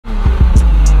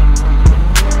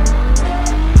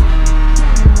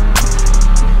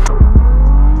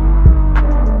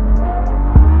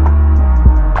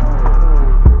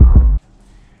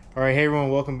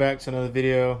welcome back to another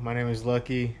video. My name is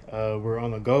Lucky. We're on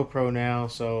the GoPro now,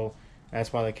 so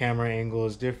that's why the camera angle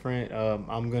is different.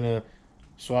 I'm gonna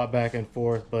swap back and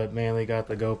forth, but mainly got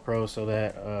the GoPro so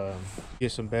that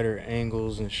get some better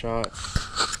angles and shots.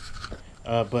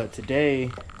 But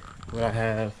today, what I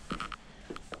have,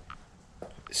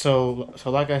 so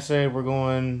like I said, we're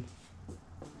going.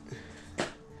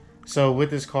 So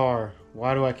with this car,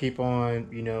 why do I keep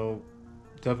on,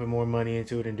 dumping more money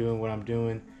into it and doing what I'm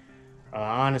doing?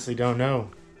 I honestly don't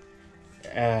know.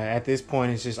 At this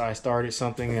point, it's just I started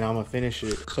something and I'm gonna finish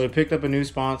it. So I picked up a new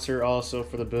sponsor also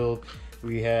for the build.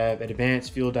 We have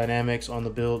Advanced Fuel Dynamics on the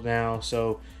build now,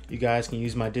 so you guys can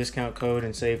use my discount code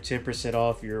and save 10%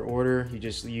 off your order. You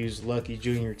just use Lucky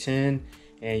Junior 10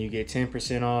 and you get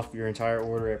 10% off your entire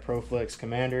order at Proflex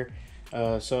Commander.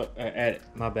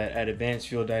 At Advanced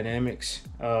Fuel Dynamics.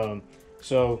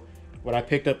 So what I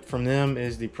picked up from them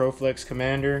is the Proflex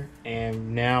Commander,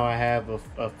 and now I have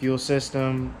a fuel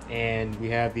system, and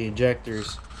we have the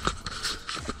injectors.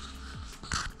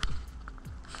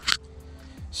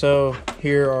 So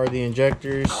here are the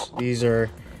injectors. These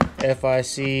are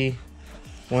FIC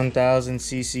 1000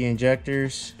 cc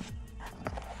injectors.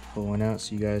 Pull one out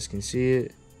so you guys can see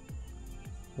it.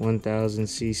 1000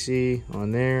 cc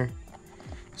on there.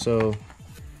 So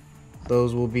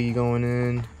those will be going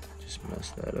in. Just mess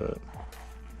that up.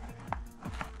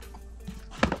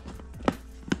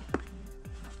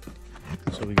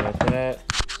 So we got that,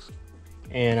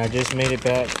 and I just made it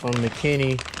back from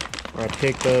McKinney where I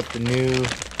picked up the new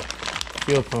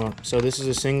fuel pump. So this is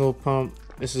a single pump.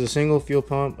 This is a single fuel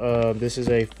pump. This is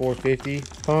a 450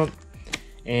 pump,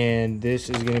 and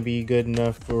this is going to be good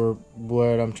enough for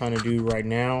what I'm trying to do right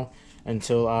now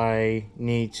until I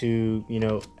need to,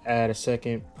 add a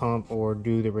second pump or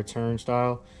do the return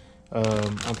style.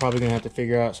 I'm probably gonna have to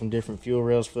figure out some different fuel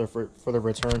rails for the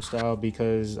return style,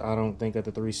 because I don't think that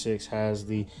the 3.6 has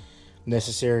the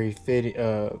necessary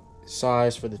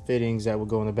size for the fittings that would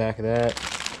go in the back of that.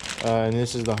 And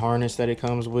this is the harness that it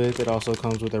comes with. It also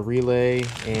comes with a relay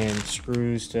and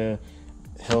screws to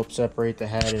help separate the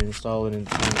hat and install it in the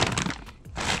tank.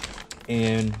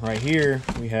 And right here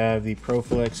we have the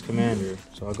Proflex Commander.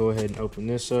 So I'll go ahead and open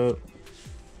this up.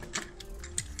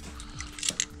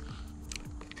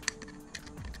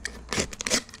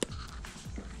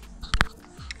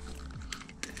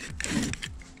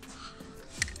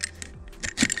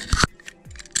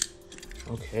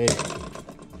 Okay.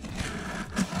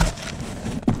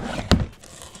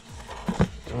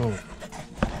 Oh.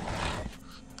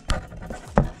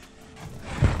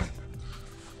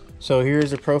 So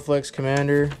here's the Proflex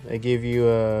Commander. They give you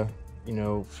a,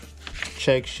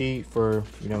 check sheet for,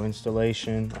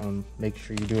 installation. Make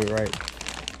sure you do it right.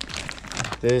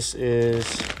 This is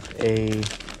a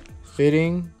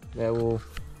fitting that will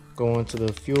go into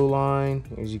the fuel line.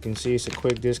 As you can see, it's a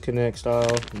quick disconnect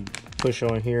style. You push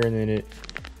on here, and then it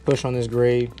push on this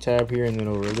gray tab here, and then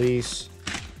it'll release.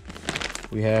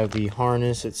 We have the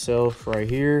harness itself right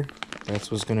here.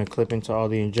 That's what's going to clip into all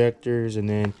the injectors, and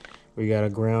then we got a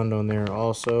ground on there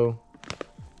also.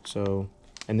 So,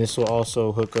 and this will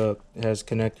also hook up. It has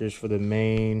connectors for the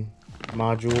main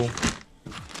module.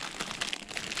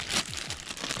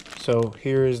 So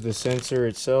here is the sensor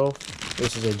itself.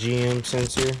 This is a GM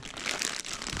sensor.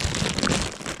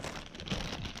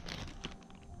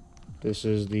 This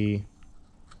is the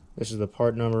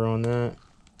part number on that,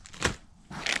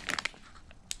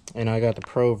 and I got the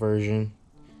Pro version.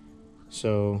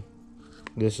 So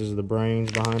this is the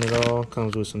brains behind it all.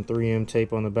 Comes with some 3M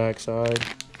tape on the back side,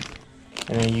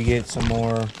 and then you get some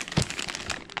more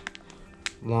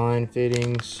line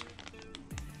fittings,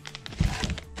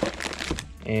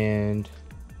 and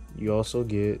you also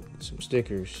get some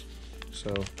stickers.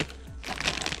 So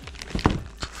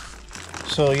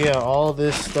yeah, all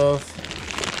this stuff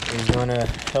is gonna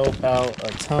help out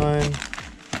a ton.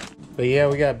 But yeah,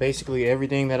 we got basically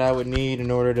everything that I would need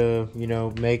in order to,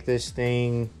 make this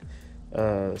thing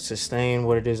sustain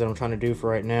what it is that I'm trying to do for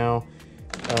right now.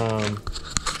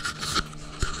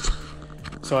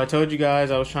 So I told you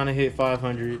guys I was trying to hit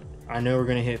 500. I know we're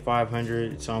gonna hit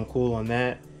 500, so I'm cool on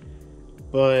that.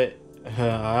 But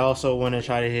I also want to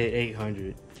try to hit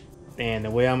 800. And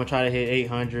the way I'm gonna try to hit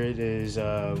 800 is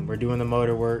we're doing the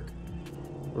motor work.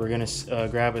 We're gonna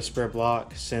grab a spare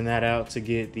block, send that out to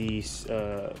get these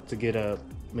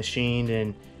machined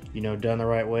and done the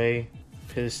right way.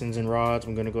 Pistons and rods.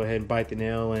 I'm gonna go ahead and bite the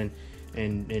nail and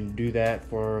do that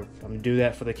for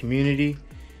the community.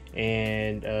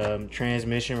 And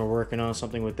transmission, we're working on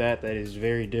something with that is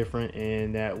very different,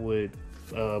 and that would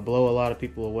blow a lot of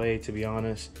people away, to be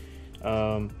honest.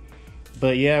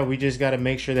 But yeah, we just got to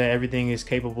make sure that everything is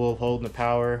capable of holding the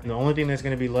power. And the only thing that's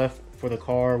going to be left for the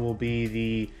car will be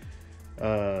the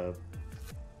the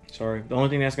only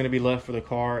thing that's going to be left for the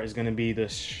car is going to be the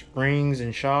springs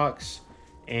and shocks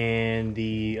and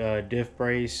the diff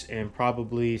brace and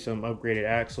probably some upgraded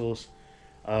axles.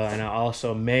 And I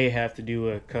also may have to do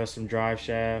a custom drive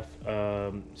shaft,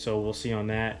 so we'll see on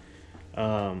that.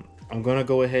 I'm gonna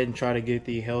go ahead and try to get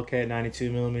the Hellcat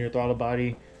 92mm throttle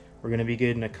body. We're gonna be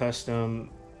getting a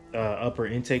custom upper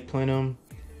intake plenum,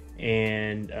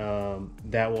 and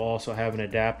that will also have an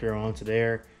adapter onto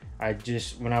there. I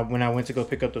just when I went to go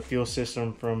pick up the fuel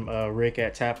system from Rick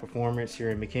at Tap Performance here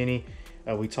in McKinney,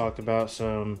 we talked about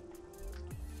some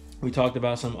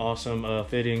awesome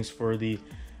fittings for the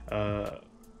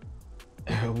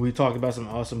we talked about some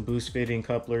awesome boost fitting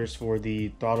couplers for the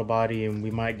throttle body, and we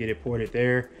might get it ported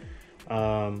there.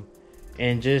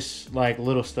 And just like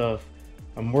little stuff.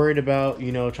 I'm worried about,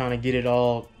 you know, trying to get it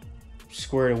all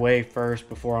squared away first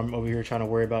before I'm over here trying to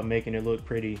worry about making it look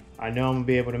pretty. I know I'm gonna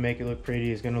be able to make it look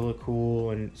pretty. It's gonna look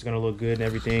cool and it's gonna look good and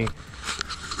everything.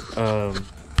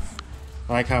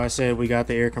 Like how I said, we got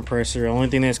the air compressor. The only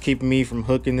thing that's keeping me from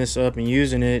hooking this up and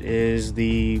using it is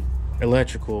the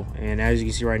electrical, and as you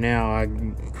can see right now, I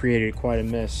created quite a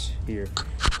mess here.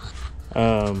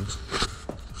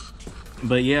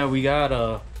 But yeah, we got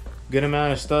a good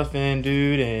amount of stuff in,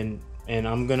 dude, and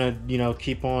I'm gonna, you know,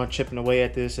 keep on chipping away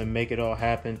at this and make it all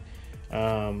happen.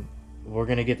 We're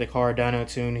gonna get the car dyno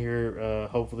tuned here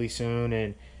hopefully soon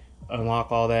and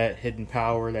unlock all that hidden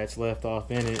power that's left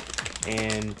off in it.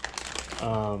 And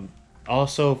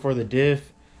also for the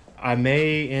diff, I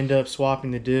may end up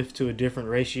swapping the diff to a different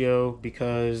ratio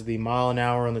because the mile an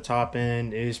hour on the top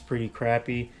end is pretty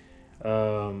crappy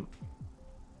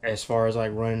as far as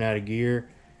like running out of gear.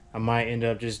 I might end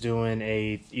up just doing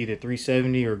a either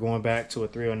 370 or going back to a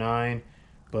 309,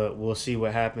 but we'll see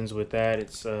what happens with that.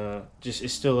 It's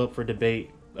it's still up for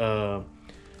debate. But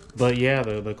yeah,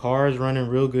 the car is running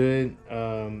real good.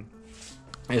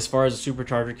 As far as the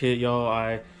supercharger kit,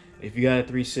 y'all, if you got a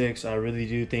 3.6, I really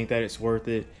do think that it's worth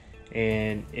it,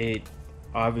 and it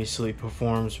obviously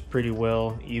performs pretty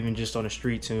well even just on a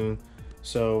street tune.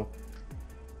 So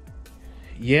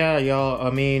yeah, y'all, I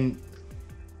mean,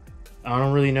 I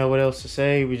don't really know what else to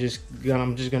say. I'm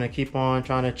just gonna keep on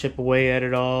trying to chip away at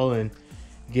it all and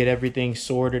get everything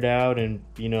sorted out, and,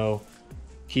 you know,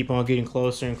 keep on getting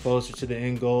closer and closer to the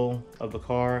end goal of the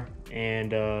car,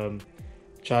 and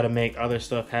try to make other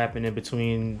stuff happen in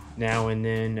between now and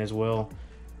then as well,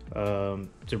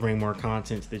 to bring more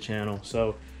content to the channel.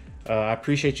 So I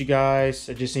appreciate you guys.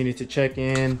 I just needed to check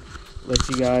in, let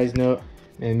you guys know,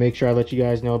 and make sure I let you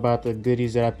guys know about the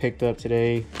goodies that I picked up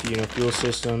today, you know, fuel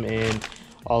system and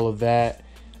all of that.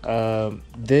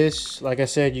 This, like I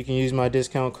said, you can use my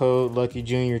discount code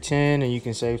LuckyJunior10 and you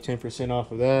can save 10%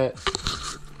 off of that.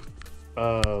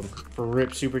 For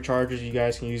Ripp Superchargers, you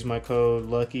guys can use my code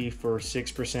Lucky for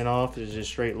 6% off. It's just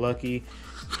straight Lucky.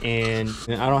 And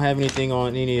I don't have anything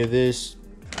on any of this.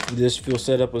 This fuel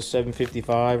setup was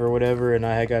 $7.55 or whatever, and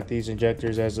I had got these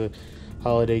injectors as a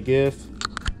holiday gift.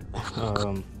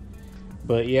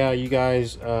 But yeah, you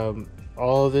guys,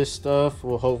 all of this stuff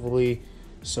will hopefully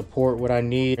support what I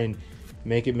need and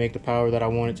make the power that I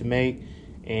want it to make.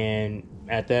 And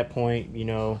at that point, you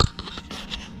know,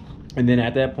 and then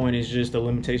at that point it's just the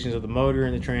limitations of the motor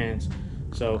and the trans.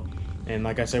 So, and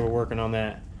like I said, we're working on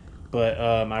that. But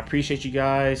I appreciate you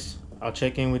guys. I'll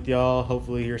check in with y'all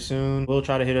hopefully here soon. We'll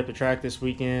try to hit up the track this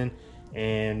weekend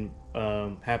and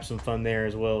have some fun there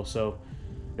as well. So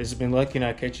this has been Lucky, and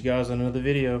I'll catch you guys on another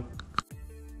video.